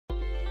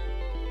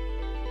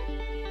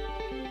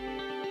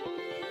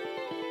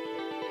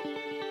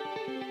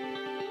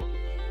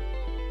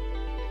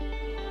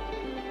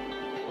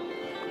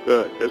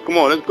Good. Come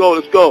on, let's go,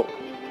 let's go.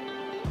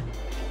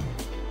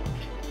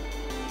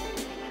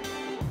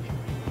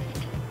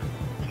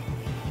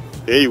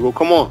 There you go,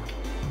 come on.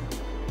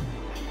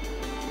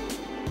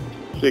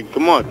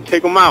 Come on,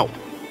 take them out.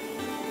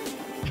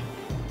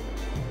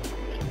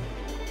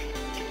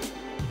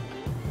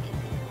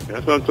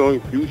 That's what I'm telling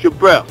you. Use your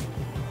breath.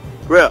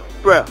 Breath.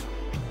 Go.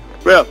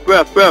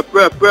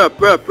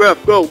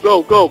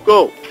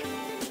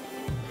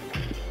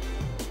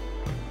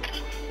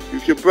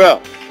 Use your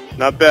breath.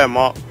 Not bad,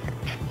 Mark.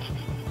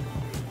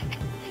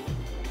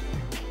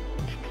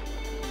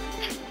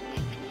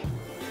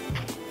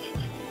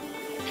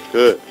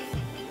 Good,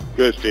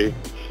 Steve.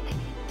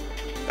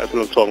 That's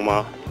what I'm talking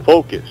about.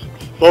 Focus.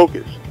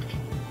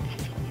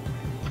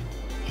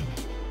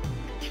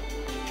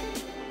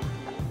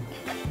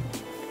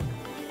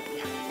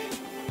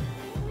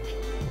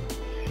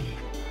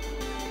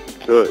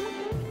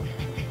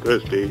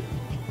 Good, Steve.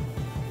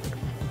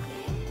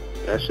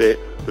 That's it.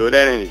 Feel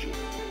that energy.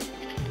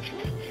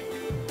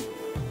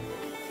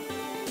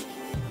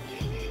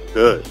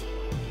 Good.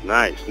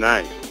 Nice.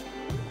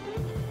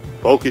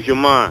 Focus your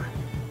mind.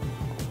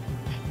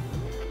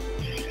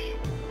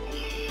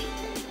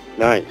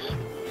 Nice.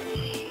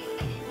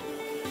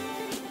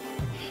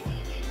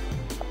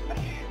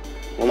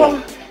 Come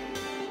on.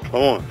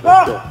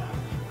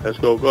 Let's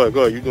go. Go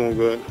ahead. You're doing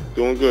good.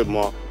 Doing good,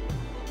 Mark.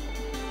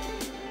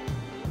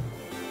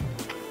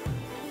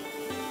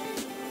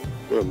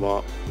 Good,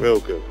 Mark. Real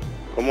good.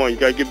 Come on, you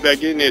gotta get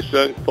back in there,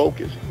 son.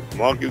 Focus.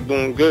 Mark, you're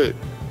doing good.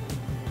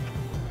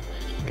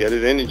 Get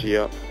his energy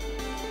up.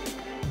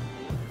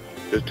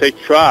 Just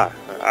try.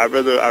 I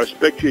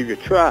respect you if you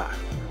try.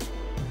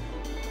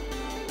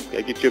 You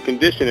gotta get your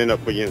conditioning up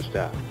for Yin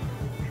style.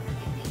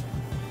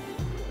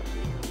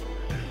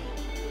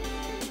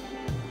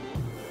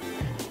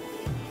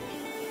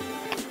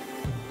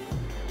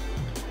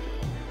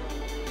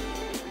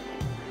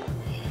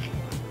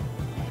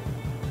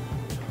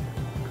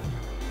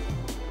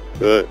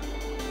 Good.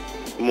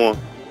 Come on.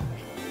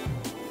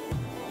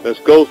 Let's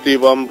go,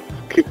 Steve.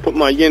 Put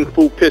my yin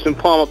fu piss and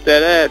palm up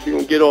that ass. You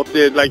gonna get off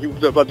there like you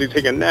was about to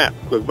take a nap.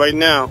 Because right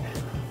now,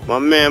 my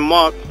man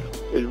Mark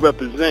is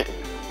representing.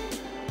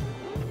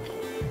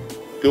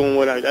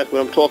 Doing that's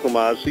what I'm talking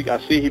about. I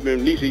see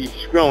he's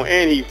strong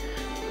and he's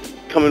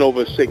coming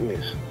over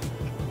sickness.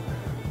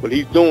 But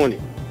he's doing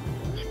it.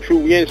 It's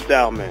true yin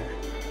style, man.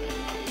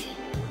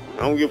 I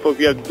don't give a fuck if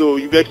you have to do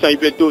it. Next time you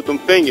better do it with them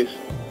fingers.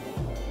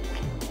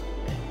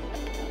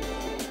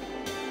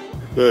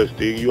 Good,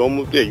 Steve. You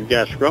almost there. You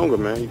got stronger,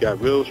 man. You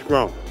got real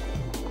strong.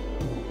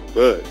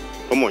 Good.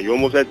 Come on. You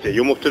almost at there.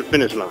 You almost to the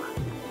finish line.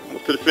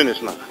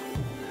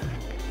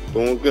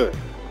 Doing good.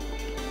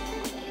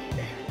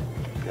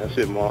 That's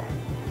it, Mark.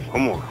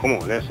 Come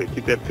on. That's it.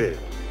 Keep that pace.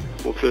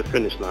 Almost to the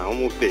finish line.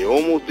 Almost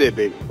there,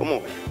 baby. Come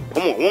on.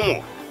 One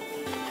more.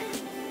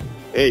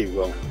 There you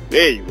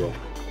go.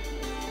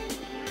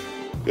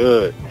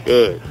 Good.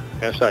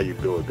 That's how you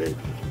do it, baby.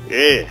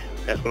 Yeah.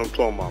 That's what I'm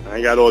talking about. I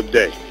ain't got all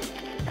day.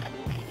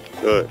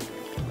 Good.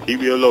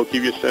 Keep your low,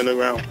 keep your center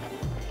around.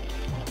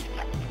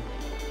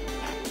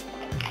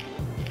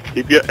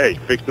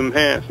 Fix them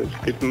hands.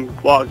 Get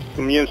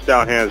some yin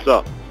style hands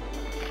up.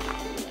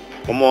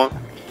 Come on.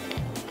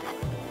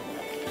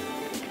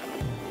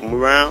 Come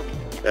around.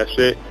 That's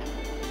it.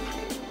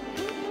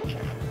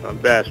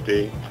 Not bad,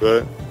 Steve.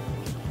 Good.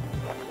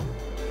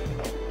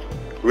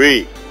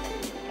 Breathe.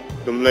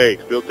 Them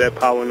legs. Build that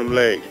power in them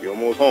legs. You're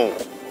almost home.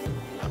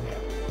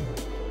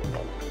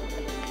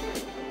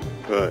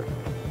 Good.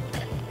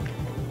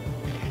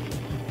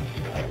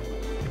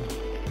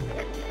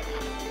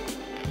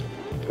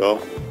 Go.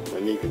 I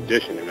need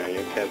conditioning,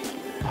 man.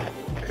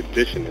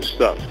 Conditioning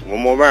sucks.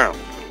 One more round.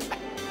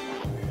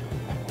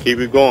 Keep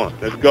it going.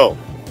 Let's go.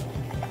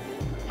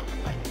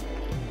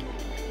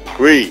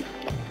 Breathe.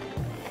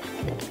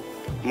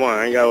 Come on,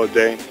 I ain't got all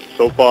day.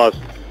 So far,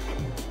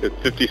 it's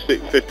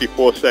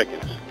 54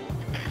 seconds.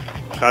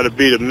 Try to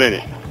beat a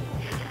minute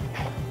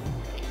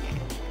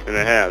and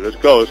a half. Let's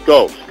go.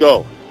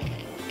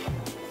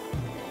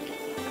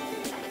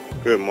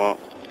 Good, Mark.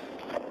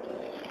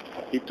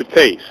 Keep the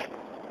pace.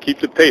 Keep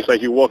the pace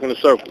like you're walking a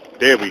circle.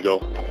 There we go.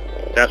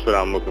 That's what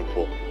I'm looking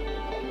for.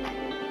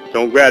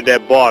 Don't grab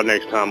that bar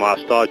next time. I'll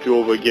start you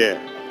over again.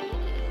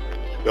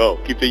 Go.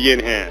 Keep the yin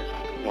hands.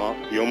 Well,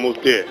 you're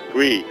almost there.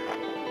 Breathe.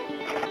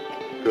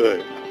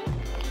 Good.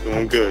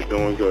 Doing good.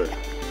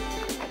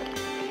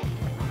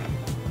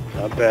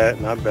 Not bad.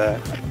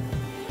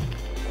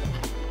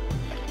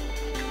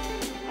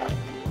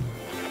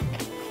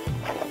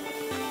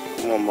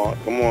 Come on, Mark.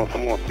 Come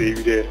on, Steve.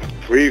 You there.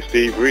 Breathe,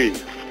 Steve. Breathe.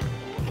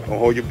 Don't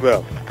hold your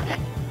breath.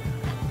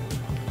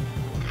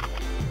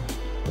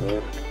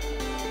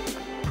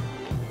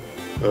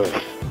 Good.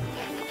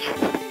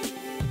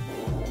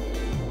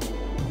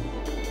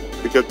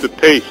 Pick up the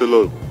pace a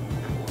little.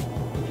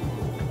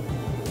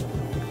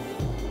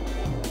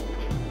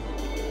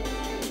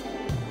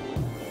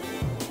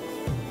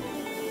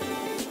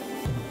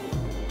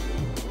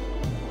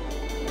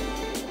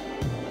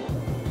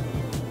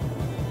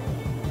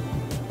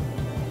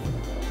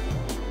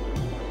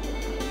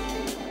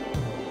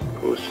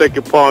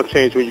 second palm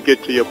change when you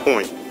get to your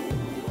point.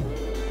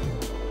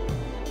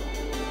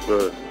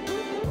 Good.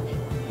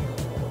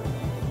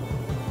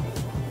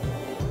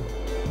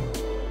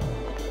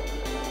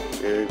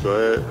 Okay, go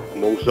ahead.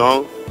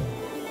 BaGuaZhang.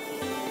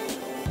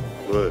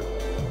 Good.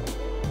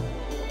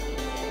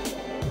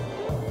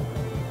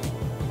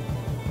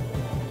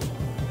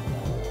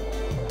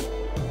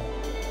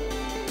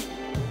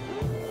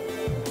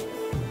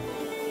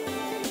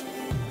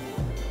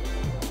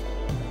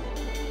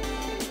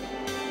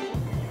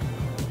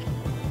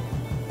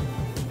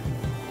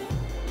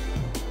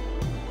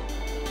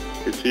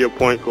 Get to your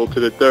point, go to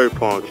the third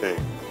palm chain.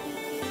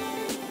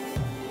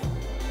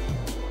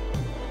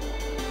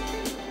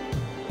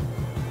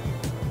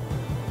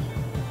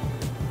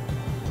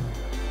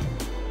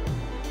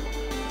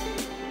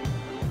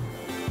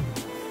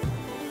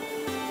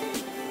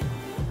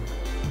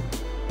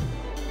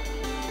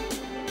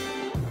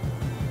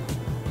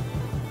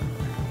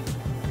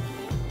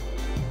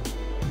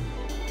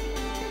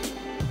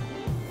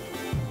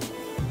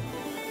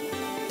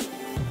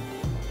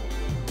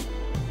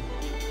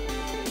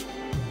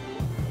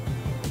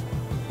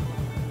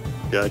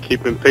 Yeah,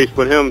 keep in pace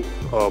with him,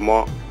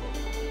 Mark.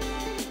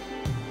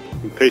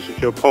 In pace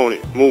with your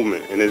opponent,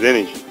 movement, and his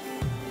energy.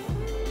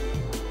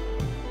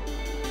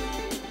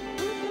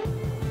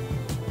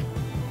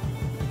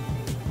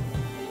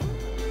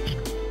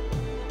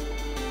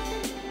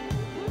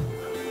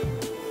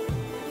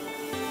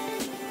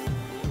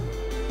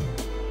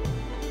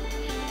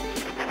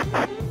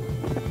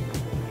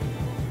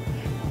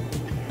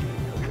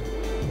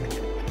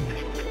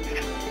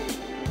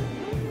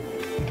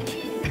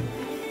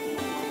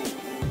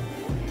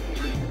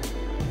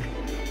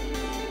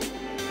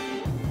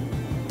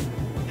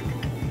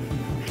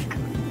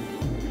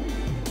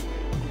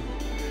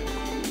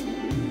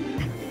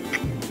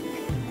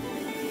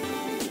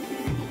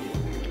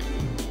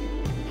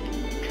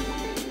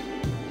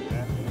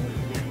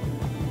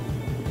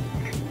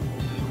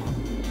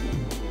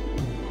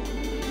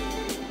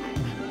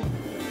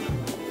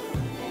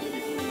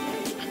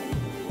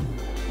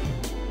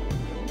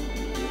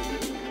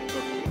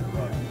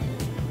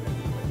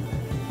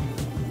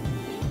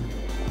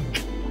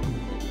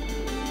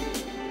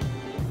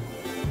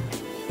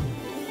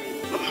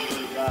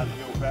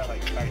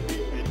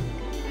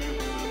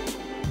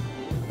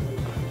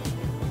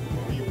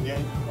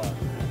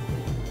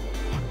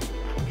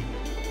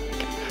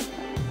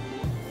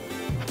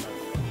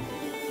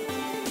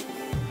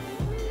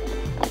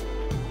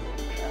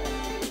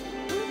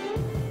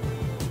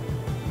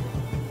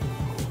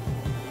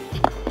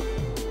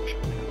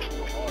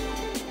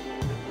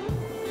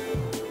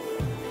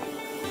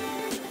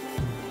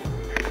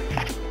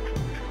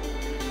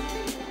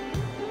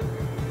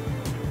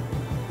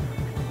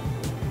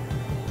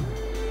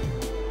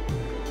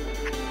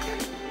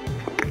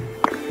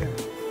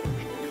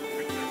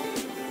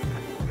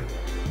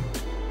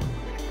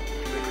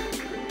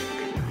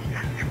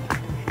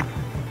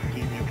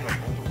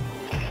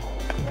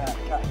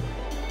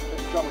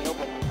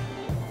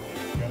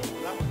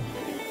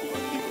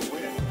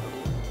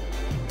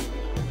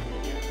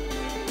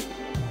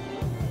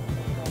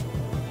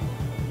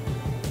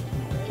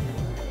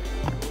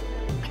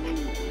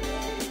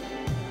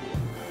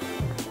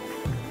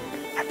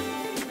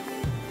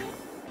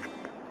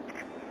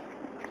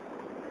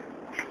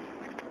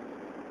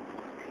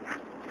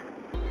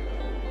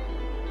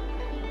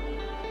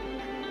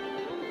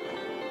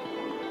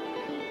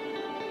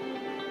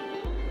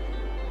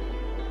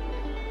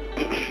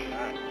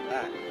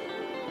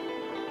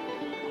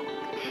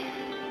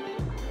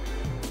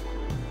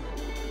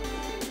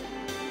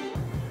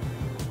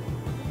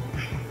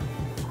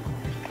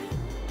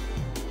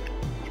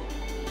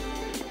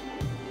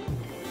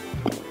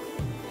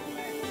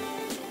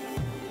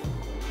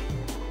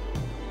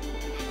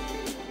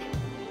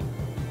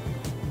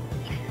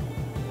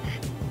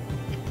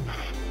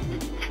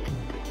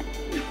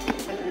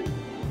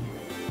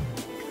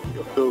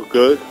 Feel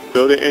good.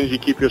 Feel the energy.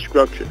 Keep your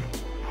structure.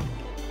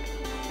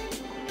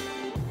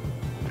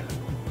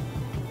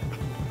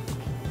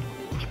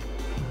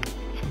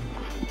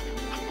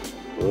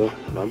 Oh,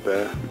 not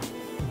bad.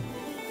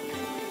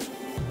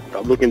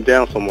 Stop looking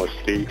down so much,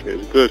 Steve.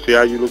 It's good. See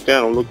how you look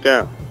down? Don't look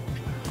down.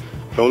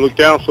 Don't look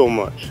down so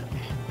much.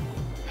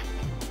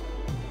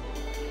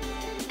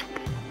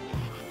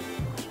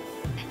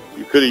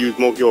 You could have used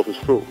Moki off his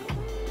fruit.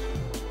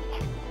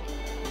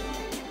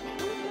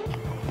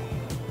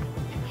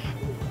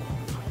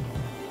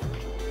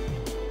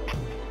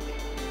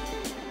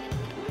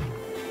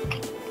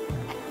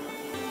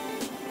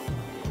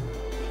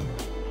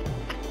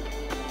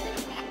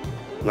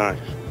 Nice.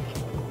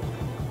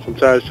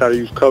 Sometimes try to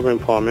use covering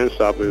palm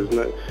inside, but it's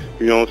not,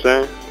 you know what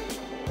I'm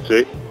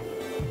saying? See?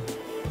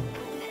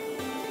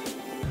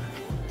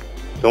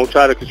 Don't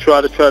try to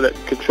control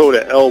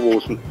the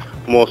elbows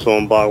more so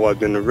in BaGuaZhang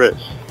than the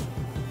wrist.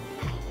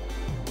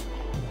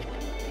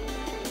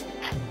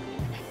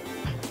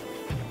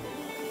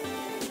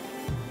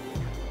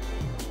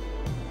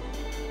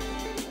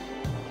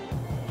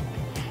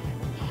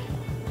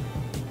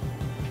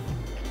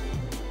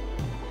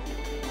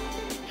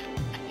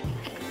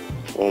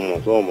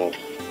 Almost, almost.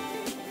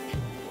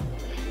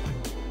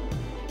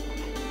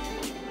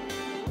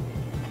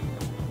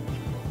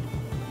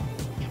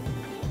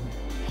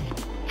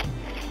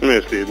 Come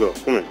here, Steve, look,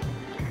 come here.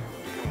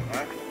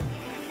 Alright?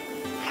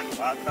 A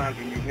lot of times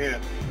when you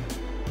hear,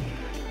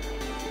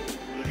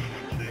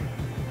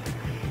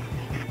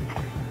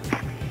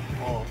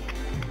 oh.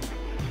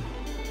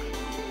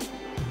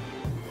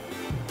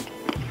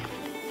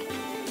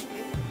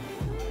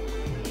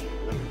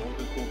 Don't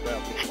just go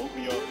back. Both of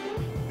y'all,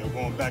 you're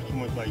going back too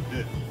much like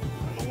this.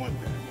 I don't want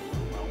that.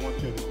 What I want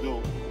you to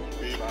do,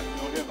 see, if I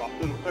feel here, if I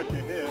feel the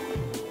pressure here,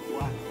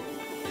 watch.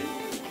 See?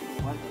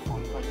 Watch. On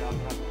the y'all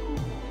got the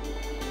food.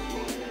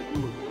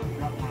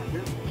 Drop my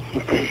hip.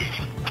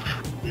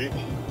 See?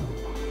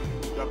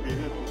 Drop your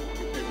hip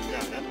and take them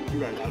down. That's what you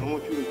got. I don't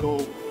want you to go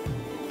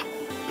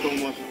so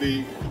much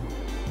speed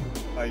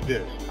like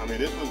this. I mean,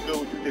 this was good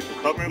when you get the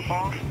covering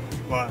palm,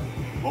 but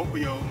both of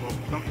y'all,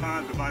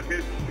 sometimes if I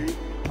hit, see,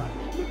 I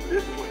look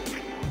this way.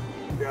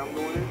 See how I'm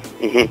doing this?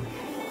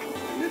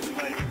 And this is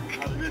like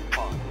out of this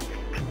part.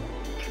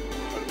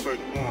 The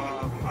first form,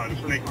 out of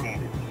the snake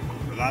form.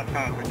 A lot of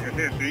times when you're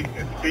here, see,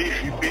 it's feet,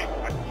 you see,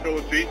 I can show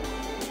it, see.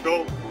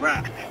 So,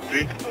 wrap, see?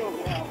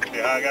 See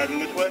how I got it in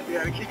this way?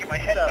 Yeah, I keep my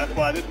head up. That's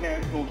why this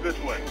hand goes this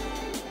way.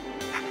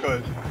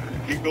 Because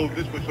he goes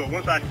this way. So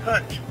once I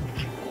touch,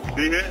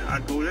 see here, I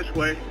go this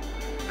way,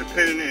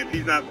 depending if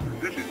he's not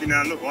positioned. See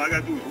now, look, all I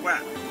got to do is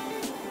wrap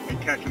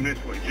and catch him this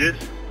way.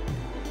 Just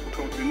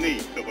towards the knee.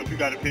 So, but you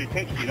got to pay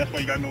attention. See, that's why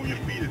you got to know where your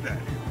feet is at.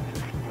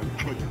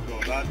 So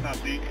a lot of times,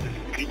 see,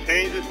 if he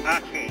changes, I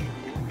change.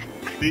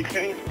 See,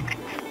 change?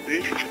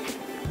 See?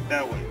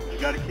 That way. You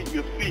got to keep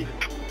your feet.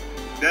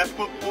 That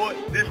foot forward,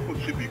 this foot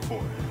should be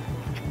forward.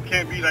 You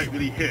can't be like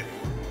really hit.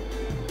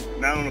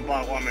 Not on the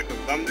bottom arm, because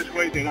if I'm this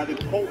way, then I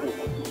just hold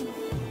over.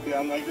 See,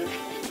 I'm like this?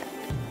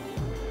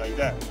 Like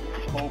that.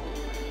 Just hold over.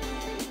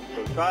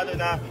 So try to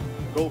not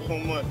go so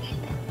much.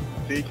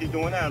 See, if you're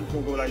doing that, I'm just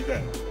going to go like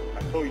that.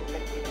 I told you,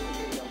 take it.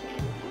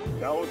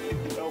 I always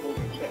keep the elbows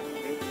in check.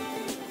 See?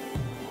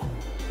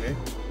 See?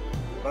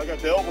 If I got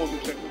the elbows in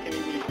check, what can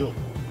you really do?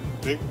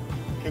 See?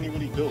 What can you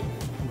really do?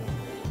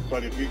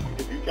 But if you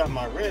got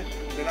my wrist,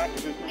 then I can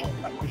just do all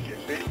type of shit,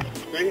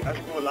 see? I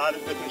can do a lot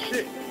of different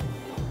shit.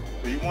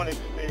 So you want it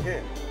to stay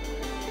here.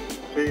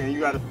 See, and you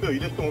gotta feel.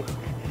 You just don't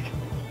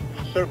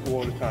circle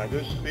all the time.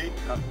 Just see,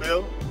 I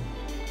feel.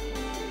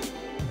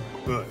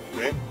 Good,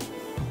 see?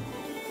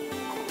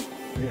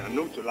 Yeah,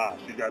 neutralize.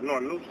 You gotta know I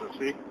neutral,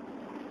 see?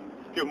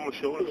 Give him a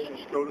shoulder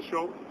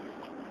stroke.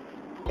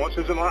 Once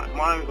it's in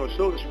mine, go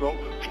shoulder stroke.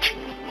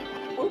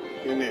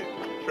 In there.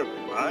 Triple,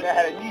 right? I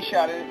had a knee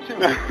shot in it too.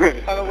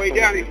 On the way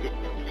down here.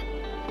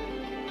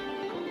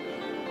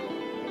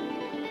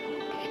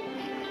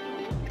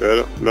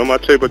 Better. Remember my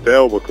tape at the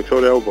elbow.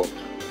 Control the elbow.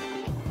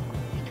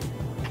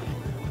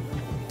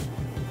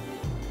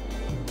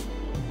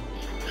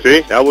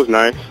 See? That was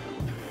nice.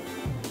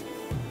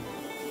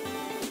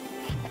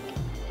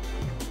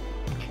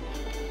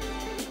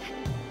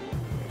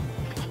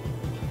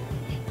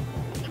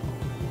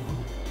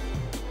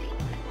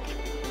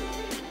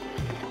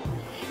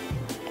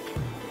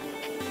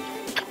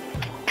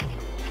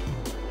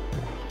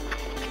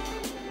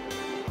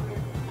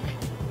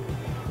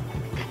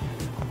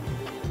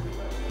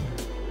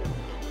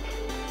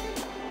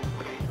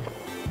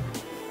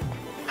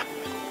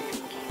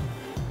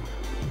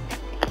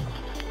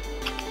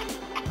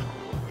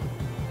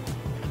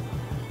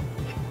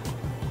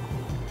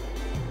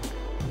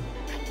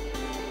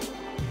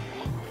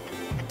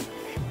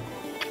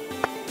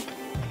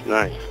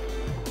 Nice.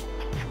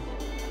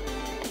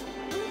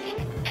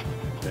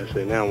 That's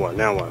it. Now what?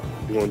 Now what?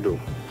 What you gonna do?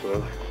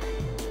 So,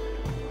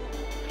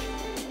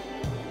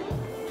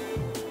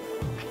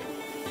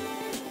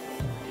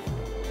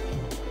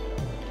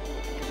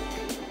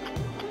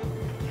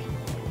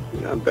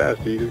 not bad.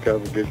 So you just gotta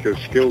get your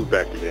skills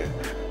back again.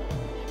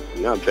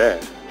 Not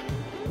bad.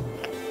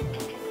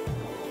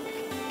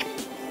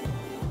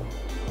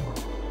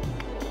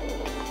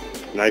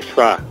 Nice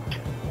try.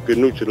 Good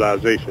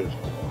neutralizations.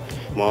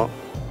 Small.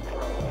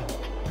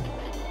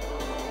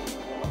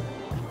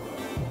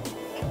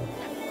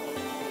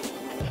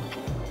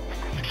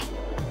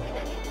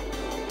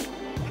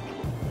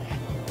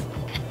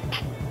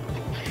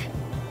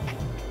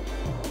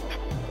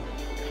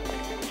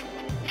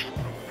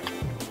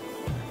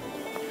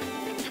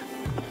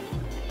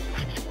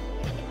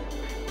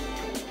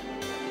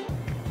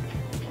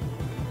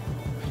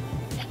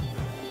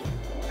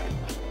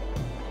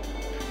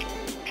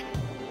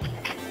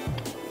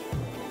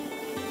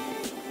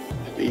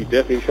 He's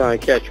definitely trying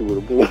to catch you with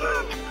a ball.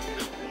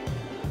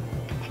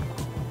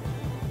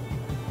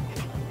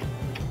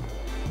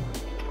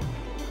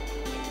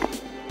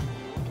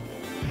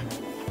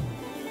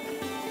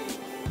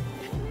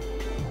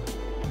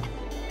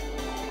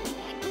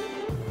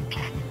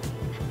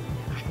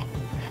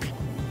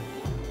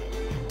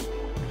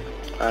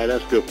 Alright,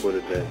 that's good for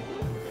today.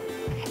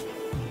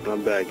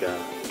 Not bad,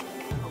 guys.